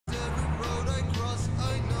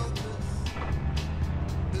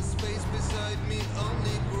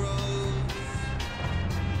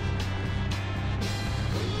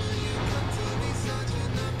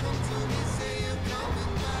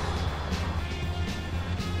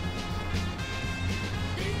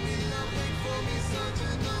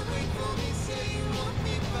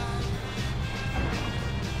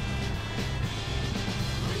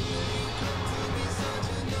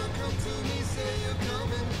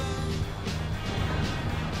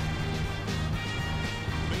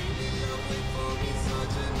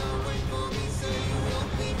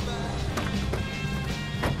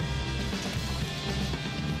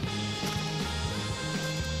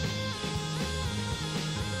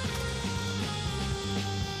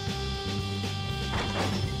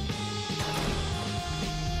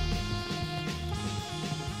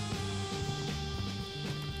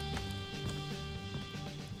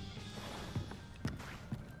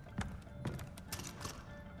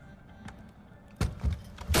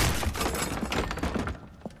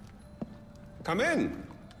Come in.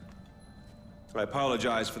 I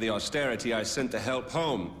apologize for the austerity I sent to help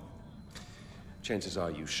home. Chances are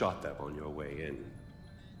you shot them on your way in.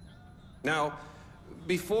 Now,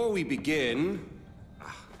 before we begin...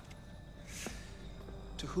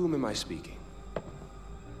 To whom am I speaking?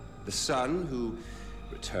 The son who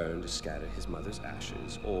returned to scatter his mother's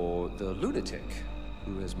ashes, or the lunatic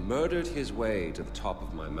who has murdered his way to the top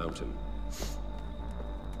of my mountain?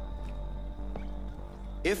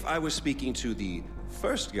 If I was speaking to the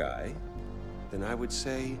first guy, then I would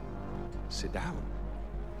say, sit down.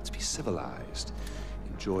 Let's be civilized.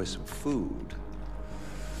 Enjoy some food.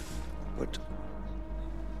 But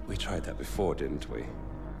we tried that before, didn't we?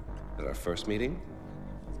 At our first meeting?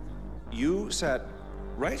 You sat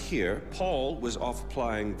right here. Paul was off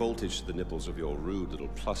applying voltage to the nipples of your rude little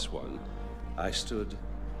 +1. I stood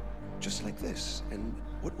just like this. And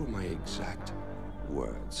what were my exact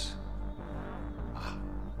words?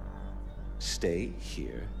 Stay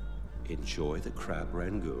here, enjoy the crab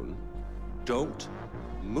rangoon, don't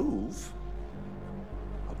move,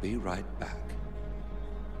 I'll be right back.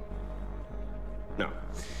 Now,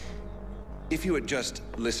 if you had just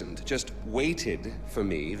listened, just waited for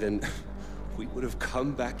me, then we would have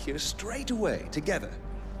come back here straight away, together,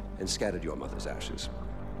 and scattered your mother's ashes.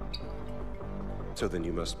 So then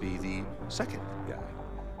you must be the second guy.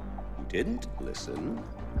 You didn't listen.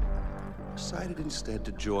 Decided instead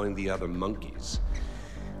to join the other monkeys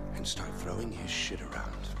and start throwing his shit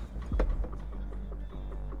around.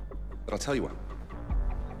 But I'll tell you what.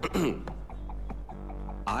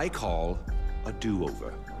 I call a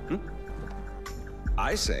do-over.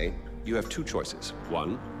 I say you have two choices.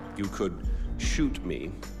 One, you could shoot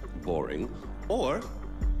me, boring, or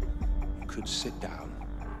you could sit down,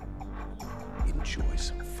 enjoy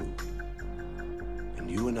some food, and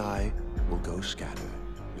you and I will go scatter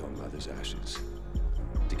your mother's ashes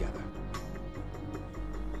together.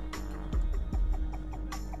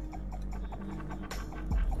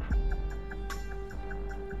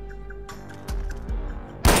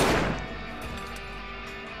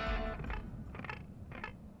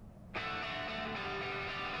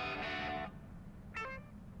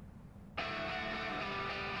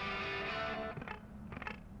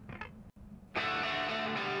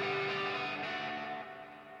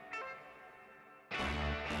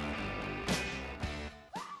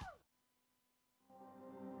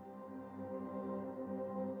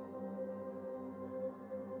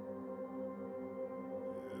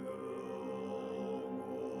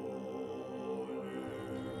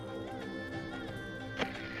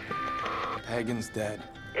 Pagan's dead.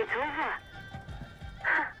 It's over.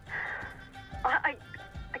 I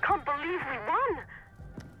can't believe we won.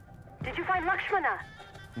 Did you find Lakshmana?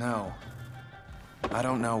 No. I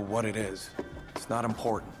don't know what it is. It's not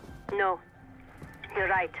important. No. You're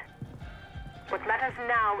right. What matters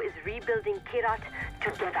now is rebuilding Kirat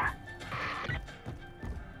together.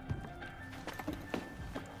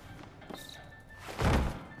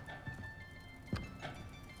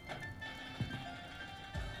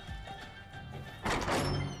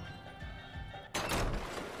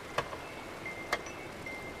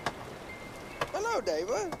 Hello,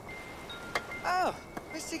 David. Oh,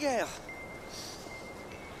 Mr. Gale.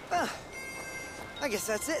 Well, I guess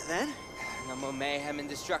that's it then. No more mayhem and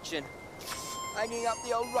destruction. Hanging up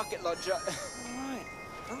the old rocket launcher. All right.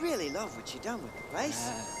 I really love what you've done with the place.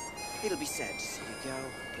 It'll be sad to see you go.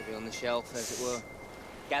 It'll be on the shelf, as it were.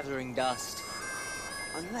 Gathering dust.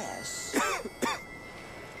 Unless...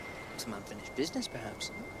 Some unfinished business,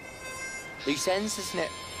 perhaps. Loose ends, isn't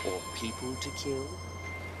it? Or people to kill.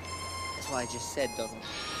 That's what I just said, Donald.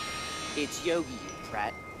 It's Yogi, you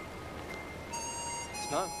prat.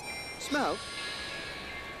 Smoke. Smoke?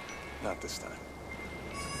 Not this time.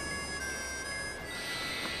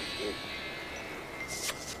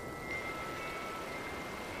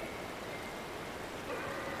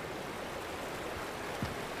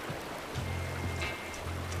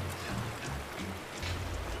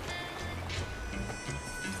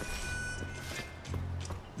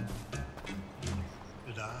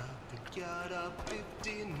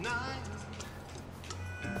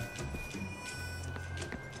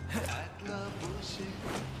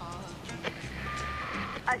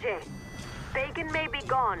 Ajay, Pagan may be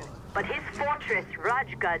gone, but his fortress,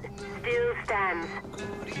 Rajgad, still stands.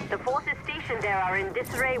 The forces stationed there are in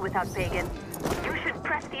disarray without Pagan. You should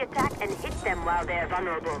press the attack and hit them while they're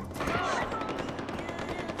vulnerable.